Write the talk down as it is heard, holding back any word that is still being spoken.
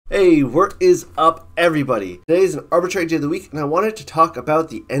Hey, what is up, everybody? Today is an arbitrary day of the week, and I wanted to talk about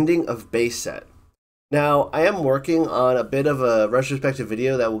the ending of base set. Now, I am working on a bit of a retrospective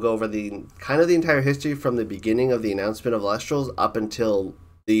video that will go over the entire history from the beginning of the announcement of Elestrals up until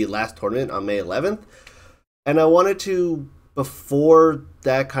the last tournament on May 11th. And I wanted to, before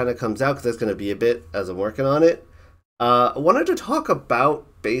that kind of comes out, because that's going to be a bit as I'm working on it, I wanted to talk about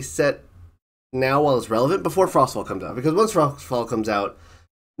base set now while it's relevant before Frostfall comes out. Because once Frostfall comes out,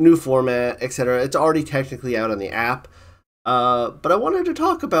 new format, etc., it's already technically out on the app. But I wanted to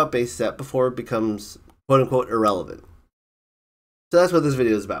talk about base set before it becomes quote-unquote irrelevant. So that's what this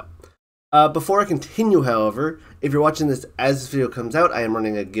video is about. Before I continue, however, if you're watching this as this video comes out, I am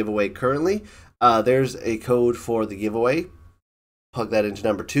running a giveaway currently. There's a code for the giveaway. Plug that into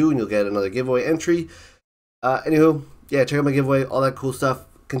number 2 and you'll get another giveaway entry. Anywho, yeah, check out my giveaway, all that cool stuff.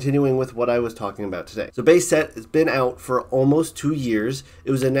 Continuing with what I was talking about today. So base set has been out for almost 2 years.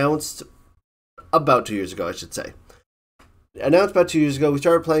 It was announced about 2 years ago, I should say. Announced about 2 years ago. We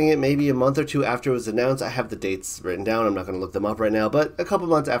started playing it maybe a month or two after it was announced. I have the dates written down. I'm not going to look them up right now, but a couple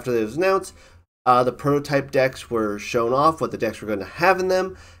months after it was announced, the prototype decks were shown off, what the decks were going to have in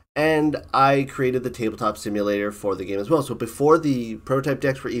them, and I created the tabletop simulator for the game as well. So before the prototype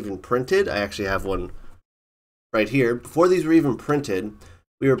decks were even printed, I actually have one right here. Before these were even printed,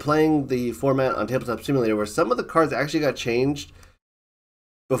 we were playing the format on Tabletop Simulator where some of the cards actually got changed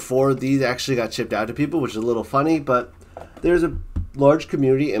before these actually got shipped out to people, which is a little funny, but there's a large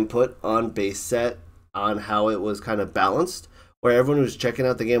community input on base set on how it was kind of balanced, where everyone was checking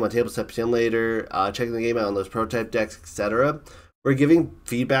out the game on Tabletop Simulator, checking the game out on those prototype decks, etc. We're giving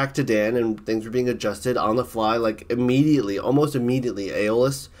feedback to Dan and things were being adjusted on the fly, like immediately, almost immediately.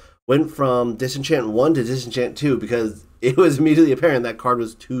 Aeolus went from Disenchant 1 to Disenchant 2 because it was immediately apparent that card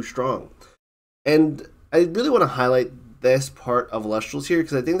was too strong. And I really want to highlight this part of Elestrals here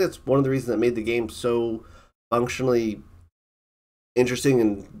because I think that's one of the reasons that made the game so functionally interesting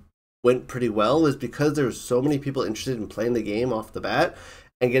and went pretty well, is because there were so many people interested in playing the game off the bat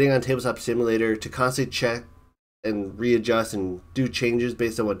and getting on Tabletop Simulator to constantly check and readjust and do changes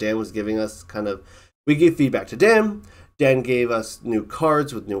based on what Dan was giving us. We gave feedback to Dan. Dan gave us new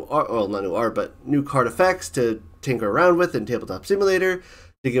cards with new art, well, not new art, but new card effects to tinker around with in Tabletop Simulator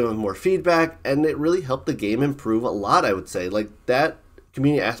to give them more feedback, and it really helped the game improve a lot, I would say. Like, that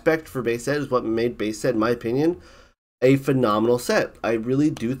community aspect for base set is what made base set, in my opinion, a phenomenal set. I really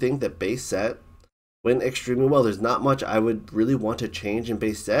do think that base set went extremely well. There's not much I would really want to change in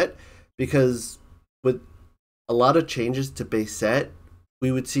base set, because with a lot of changes to base set,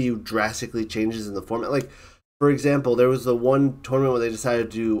 we would see drastically changes in the format. Like, for example, there was the one tournament where they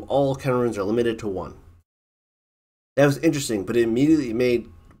decided to do all counter runes are limited to 1. That was interesting, but it immediately made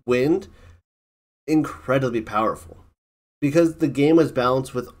Wind incredibly powerful because the game was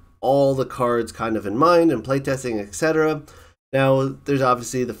balanced with all the cards kind of in mind and playtesting, etc. Now, there's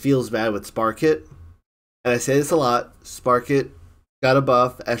obviously the feels bad with Spark It, and I say this a lot. Spark It got a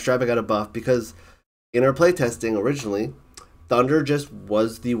buff, Estrada got a buff because in our playtesting originally, Thunder just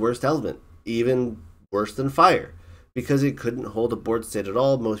was the worst element, even worse than Fire, because it couldn't hold a board state at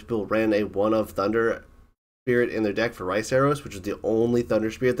all. Most people ran a 1 of Thunder Spirit in their deck for Rice Arrows, which is the only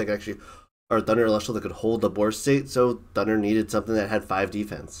Thunder Spirit that could actually, or Thunder Celestial that could hold the board state, so Thunder needed something that had 5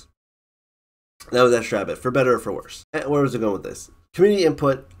 defense. That was Extra Rabbit, for better or for worse. And where was it going with this? Community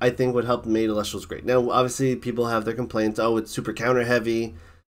input, I think, would help make Elestrals great. Now, obviously, people have their complaints. Oh, it's super counter heavy,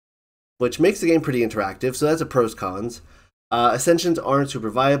 which makes the game pretty interactive, so that's a pros cons. Ascensions aren't super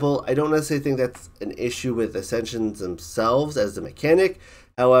viable. I don't necessarily think that's an issue with Ascensions themselves as the mechanic.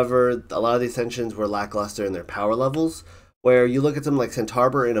 However, a lot of the Ascensions were lackluster in their power levels, where you look at something like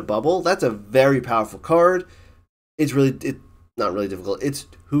Centarbor in a bubble, that's a very powerful card. It's not really difficult. It's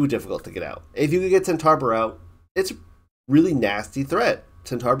too difficult to get out. If you could get Centarbor out, it's a really nasty threat.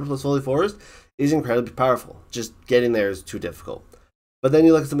 Centarbor plus Holy Forest is incredibly powerful. Just getting there is too difficult. But then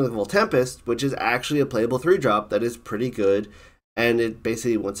you look at something like Volt Tempest, which is actually a playable 3-drop that is pretty good, and it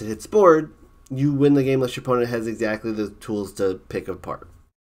basically, once it hits board, you win the game unless your opponent has exactly the tools to pick apart.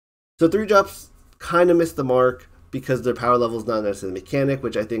 So 3-drops kind of miss the mark because their power level is not necessarily mechanic,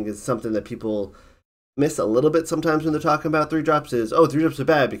 which I think is something that people miss a little bit sometimes when they're talking about 3-drops is, oh, 3-drops are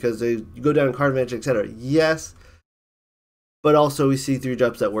bad because they go down card advantage, etc. Yes, but also we see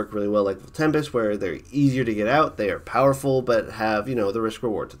 3-drops that work really well, like Tempest, where they're easier to get out, they are powerful, but have, the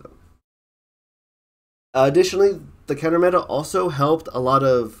risk-reward to them. Additionally, the counter meta also helped a lot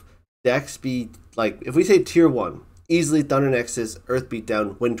of decks be, like, if we say Tier 1, easily Thunder Nexus, Earth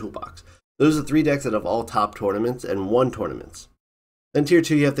Beatdown, Wind Toolbox. Those are 3 decks that have all top tournaments and won tournaments. Then Tier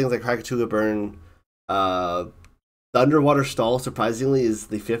 2, you have things like Krakatuga Burn, Thunderwater Stall, surprisingly, is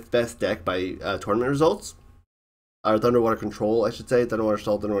the 5th best deck by tournament results. Or Thunderwater Control, I should say. Thunderwater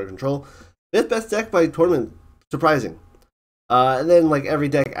Stall, Thunderwater Control. 5th best deck by tournament. Surprising. And then, like, every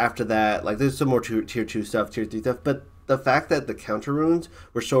deck after that, like, there's some more tier 2 stuff, tier 3 stuff, but the fact that the counter runes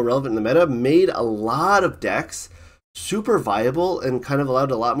were so relevant in the meta made a lot of decks super viable and kind of allowed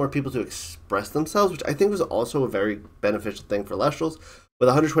a lot more people to express themselves, which I think was also a very beneficial thing for Elestrals. With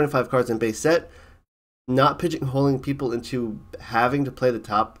 125 cards in base set, not pigeonholing people into having to play the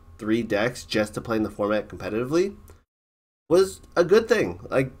top 3 decks just to play in the format competitively was a good thing.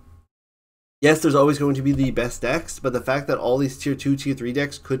 Like, yes, there's always going to be the best decks, but the fact that all these tier 2, tier 3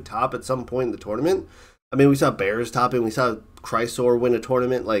 decks could top at some point in the tournament, I mean, we saw Bears topping, we saw Chrysor win a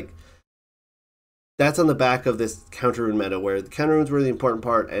tournament, like, that's on the back of this counter rune meta, where the counter runes were the important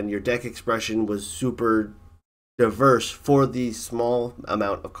part, and your deck expression was super diverse for the small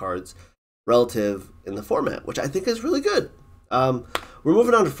amount of cards relative in the format, which I think is really good. We're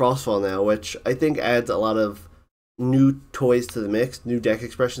moving on to Frostfall now, which I think adds a lot of new toys to the mix, new deck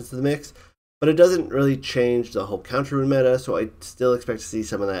expressions to the mix, but it doesn't really change the whole counter rune meta, so I still expect to see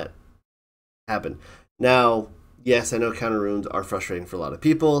some of that happen. Now, yes, I know counter runes are frustrating for a lot of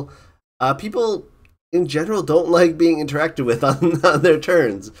people. People in general don't like being interacted with on their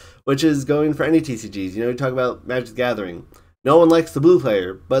turns, which is going for any TCGs. You know, you talk about Magic the Gathering. No one likes the blue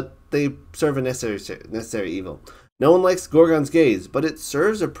player, but they serve a necessary evil. No one likes Gorgon's Gaze, but it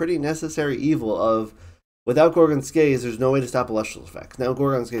serves a pretty necessary evil of, without Gorgon's Gaze, there's no way to stop Elestrals effects. Now,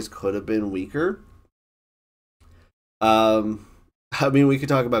 Gorgon's Gaze could have been weaker. I mean, we could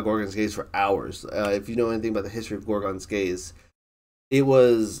talk about Gorgon's Gaze for hours. If you know anything about the history of Gorgon's Gaze, it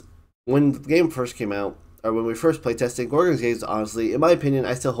was, when the game first came out, or when we first played testing, Gorgon's Gaze, honestly, in my opinion,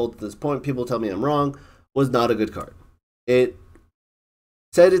 I still hold to this point, people tell me I'm wrong, was not a good card. It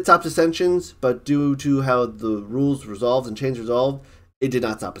said it stopped Ascensions, but due to how the rules resolved and change resolved, it did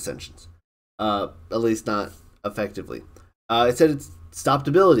not stop Ascensions. At least not effectively. It said it stopped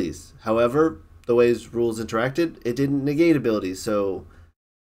abilities. However, the ways rules interacted, it didn't negate abilities, so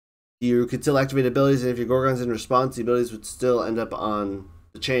you could still activate abilities, and if your Gorgon's in response, the abilities would still end up on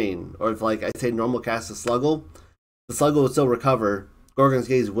the chain. Or if, like, I say normal cast a Sluggle, the Sluggle would still recover, Gorgon's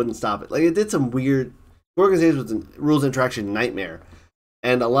Gaze wouldn't stop it. Like, it did some weird, Gorgon's Gaze was a rules interaction nightmare.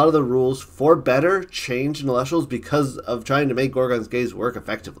 And a lot of the rules for better changed in Elestrals because of trying to make Gorgon's Gaze work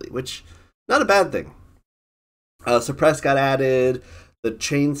effectively, which, not a bad thing. Suppress got added, the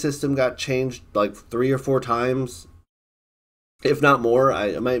chain system got changed like 3 or 4 times, if not more,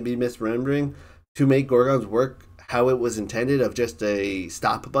 I might be misremembering, to make Gorgon's work how it was intended, of just a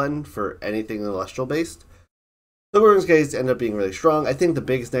stop button for anything Celestial based. So Gorgon's Gaze ended up being really strong. I think the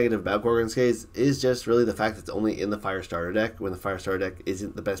biggest negative about Gorgon's Gaze is just really the fact that it's only in the Fire Starter deck, when the Fire Starter deck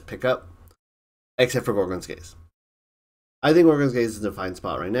isn't the best pickup, except for Gorgon's Gaze. I think Gorgon's Gaze is in a fine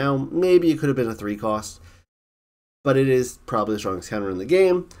spot right now. Maybe it could have been a 3 cost, but it is probably the strongest counter in the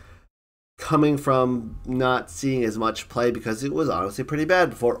game, coming from not seeing as much play because it was honestly pretty bad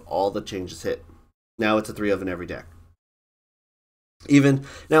before all the changes hit. Now it's a 3 of in every deck. Even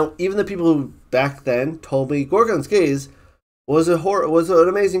the people who back then told me Gorgon's Gaze was an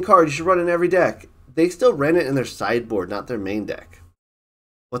amazing card, you should run it in every deck, they still ran it in their sideboard, not their main deck.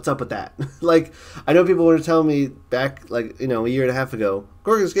 What's up with that? Like, I know people were telling me back, like, you know, a year and a half ago,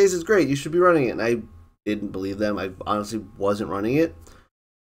 Gorgon's Gaze is great, you should be running it, and I didn't believe them. I honestly wasn't running it.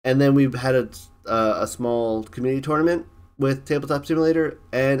 And then we had a small community tournament with Tabletop Simulator,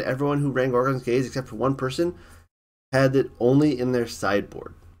 and everyone who ran Gorgon's Gaze, except for one person, had it only in their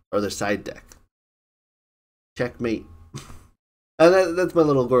sideboard, or their side deck. Checkmate. And that's my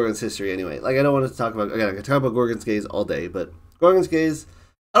little Gorgon's history anyway. Like, I don't want to talk about, again, I could talk about Gorgon's Gaze all day, but Gorgon's Gaze,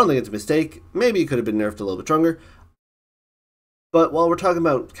 I don't think it's a mistake. Maybe it could have been nerfed a little bit stronger. But while we're talking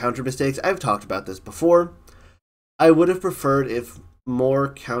about counter mistakes, I've talked about this before. I would have preferred if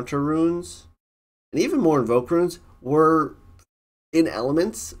more counter runes, and even more invoke runes, were in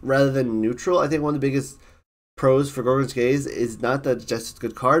elements rather than neutral. I think one of the biggest pros for Gorgon's Gaze is not that it's just a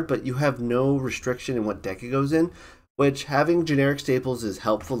good card, but you have no restriction in what deck it goes in, which having generic staples is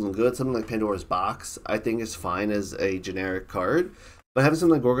helpful and good. Something like Pandora's Box, I think, is fine as a generic card, but having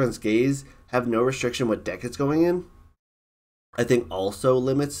something like Gorgon's Gaze have no restriction what deck it's going in, I think also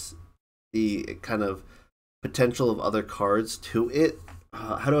limits the kind of potential of other cards to it.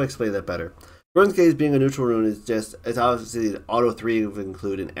 How do I explain that better? Gorgon's Gaze being a neutral rune is just, it's obviously an auto 3 would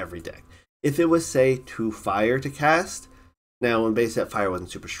include in every deck. If it was, say, 2 fire to cast, now in base set fire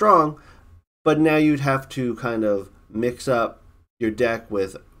wasn't super strong, but now you'd have to kind of mix up your deck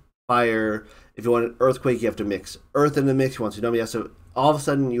with fire. If you want an earthquake, you have to mix earth in the mix. You want tsunami, so all of a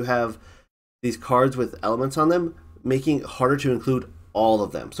sudden you have these cards with elements on them making it harder to include all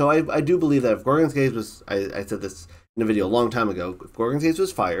of them. So I do believe that if Gorgon's Gaze was, I said this in a video a long time ago, if Gorgon's Gaze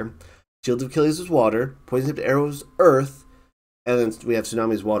was fire, Shield of Achilles was water, Poison Tipped Arrow was earth, and then we have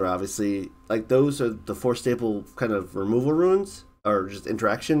Tsunami's water, obviously. Like, those are the 4 staple kind of removal runes, or just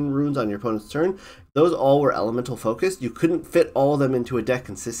interaction runes on your opponent's turn. Those all were elemental focused. You couldn't fit all of them into a deck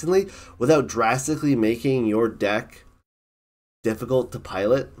consistently without drastically making your deck difficult to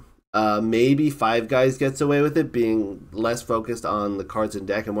pilot. Maybe Five Guys gets away with it, being less focused on the cards in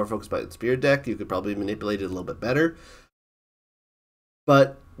deck and more focused by the spirit deck. You could probably manipulate it a little bit better.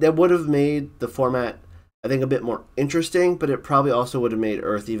 But that would have made the format, I think, a bit more interesting, but it probably also would have made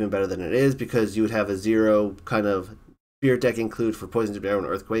Earth even better than it is, because you would have a 0 kind of spirit deck include for Poison Tipped Arrow and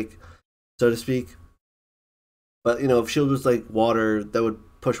Earthquake, so to speak. But, you know, if Shield was like water, that would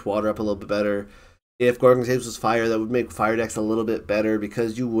push water up a little bit better. If Gorgon's Gaze was fire, that would make fire decks a little bit better,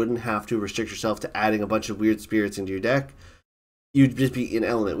 because you wouldn't have to restrict yourself to adding a bunch of weird spirits into your deck. You'd just be in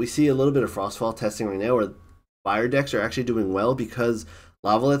element. We see a little bit of Frostfall testing right now where fire decks are actually doing well, because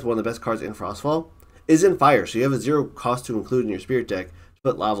Lavalith, one of the best cards in Frostfall, is in fire. So you have a 0 cost to include in your spirit deck to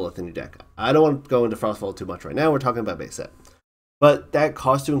put Lavalith in your deck. I don't want to go into Frostfall too much right now. We're talking about base set. But that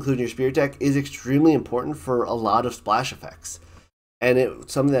cost to include in your spirit deck is extremely important for a lot of splash effects. And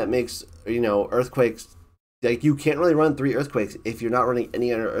it's something that makes, you know, Earthquakes, like, you can't really run 3 Earthquakes if you're not running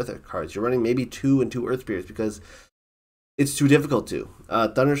any other Earth cards. You're running maybe 2 and 2 Earth Spirits because it's too difficult to.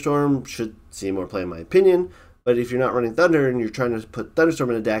 Thunderstorm should see more play in my opinion, but if you're not running Thunder and you're trying to put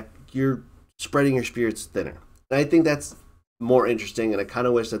Thunderstorm in a deck, you're spreading your spirits thinner. And I think that's more interesting, and I kind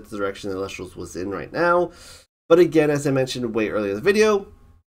of wish that's the direction that Elestrals was in right now. But again, as I mentioned way earlier in the video,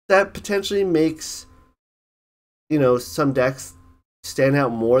 that potentially makes, you know, some decks stand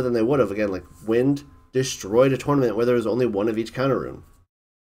out more than they would have. Again, like Wind destroyed a tournament where there was only 1 of each counter rune.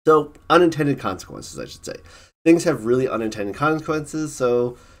 So, unintended consequences, I should say. Things have really unintended consequences,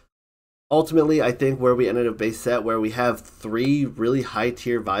 so ultimately, I think where we ended up base set, where we have 3 really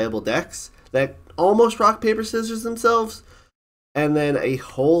high-tier viable decks that almost rock, paper, scissors themselves, and then a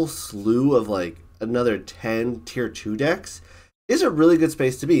whole slew of, like, another 10 tier 2 decks, is a really good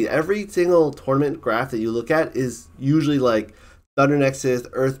space to be. Every single tournament graph that you look at is usually, like, Thunder Nexus,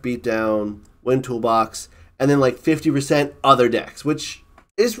 Earth Beatdown, Wind Toolbox, and then, like, 50% other decks, which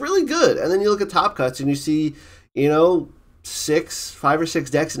is really good. And then you look at top cuts and you see, you know, 5 or 6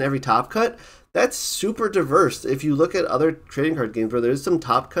 decks in every top cut. That's super diverse. If you look at other trading card games where there's some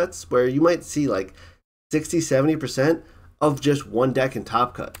top cuts where you might see like 60-70% of just one deck in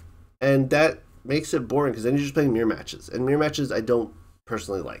top cut, and that makes it boring because then you're just playing mirror matches, and mirror matches I don't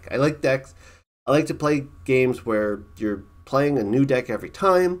personally like. I like decks. I like to play games where you're playing a new deck every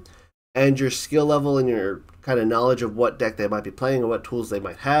time, and your skill level and your kind of knowledge of what deck they might be playing and what tools they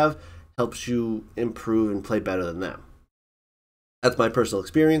might have helps you improve and play better than them. That's my personal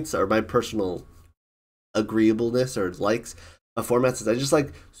experience, or my personal agreeableness or likes of formats. I just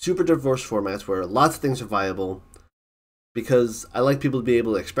like super diverse formats where lots of things are viable, because I like people to be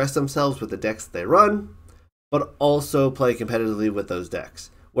able to express themselves with the decks that they run, but also play competitively with those decks.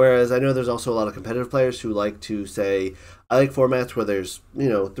 Whereas I know there's also a lot of competitive players who like to say, I like formats where there's, you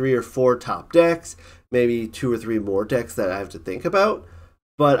know, 3 or 4 top decks, maybe 2 or 3 more decks that I have to think about,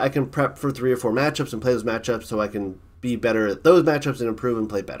 but I can prep for 3 or 4 matchups and play those matchups so I can be better at those matchups and improve and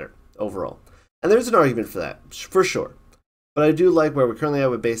play better overall. And there's an argument for that, for sure. But I do like where we currently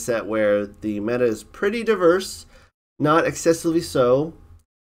have a base set where the meta is pretty diverse, not excessively so,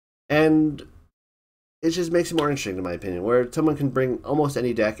 and it just makes it more interesting, in my opinion, where someone can bring almost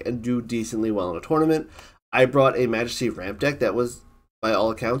any deck and do decently well in a tournament. I brought a Majesty ramp deck that was, by all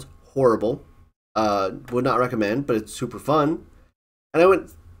accounts, horrible. Would not recommend, but it's super fun. And I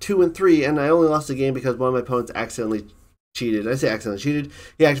went 2 and 3, and I only lost the game because one of my opponents accidentally cheated. I say accidentally cheated.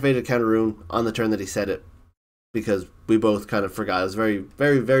 He activated a counter rune on the turn that he said it, because we both kind of forgot. It was a very,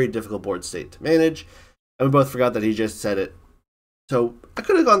 very, very difficult board state to manage, and we both forgot that he just said it. So I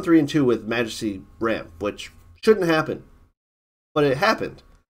could have gone 3 and 2 with Majesty ramp, which shouldn't happen, but it happened,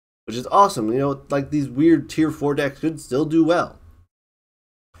 which is awesome. You know, like, these weird tier 4 decks could still do well.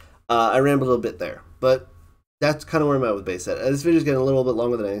 I rambled a little bit there, but that's kind of where I'm at with base set. This video is getting a little bit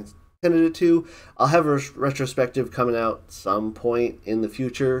longer than I intended it to. I'll have a retrospective coming out some point in the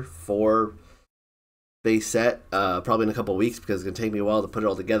future for base set, probably in a couple weeks, because it's going to take me a while to put it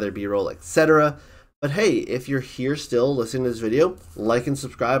all together, B-roll, etc. But hey, if you're here still listening to this video, like and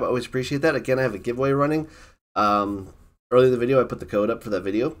subscribe. I always appreciate that. Again, I have a giveaway running. Earlier in the video, I put the code up for that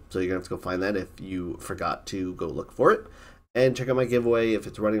video, so you're going to have to go find that if you forgot to go look for it. And check out my giveaway if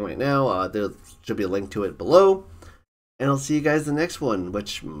it's running right now. There should be a link to it below. and I'll see you guys in the next one,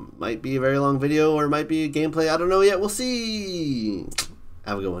 which might be a very long video or might be gameplay. I don't know yet. We'll see.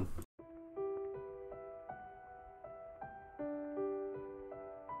 Have a good one.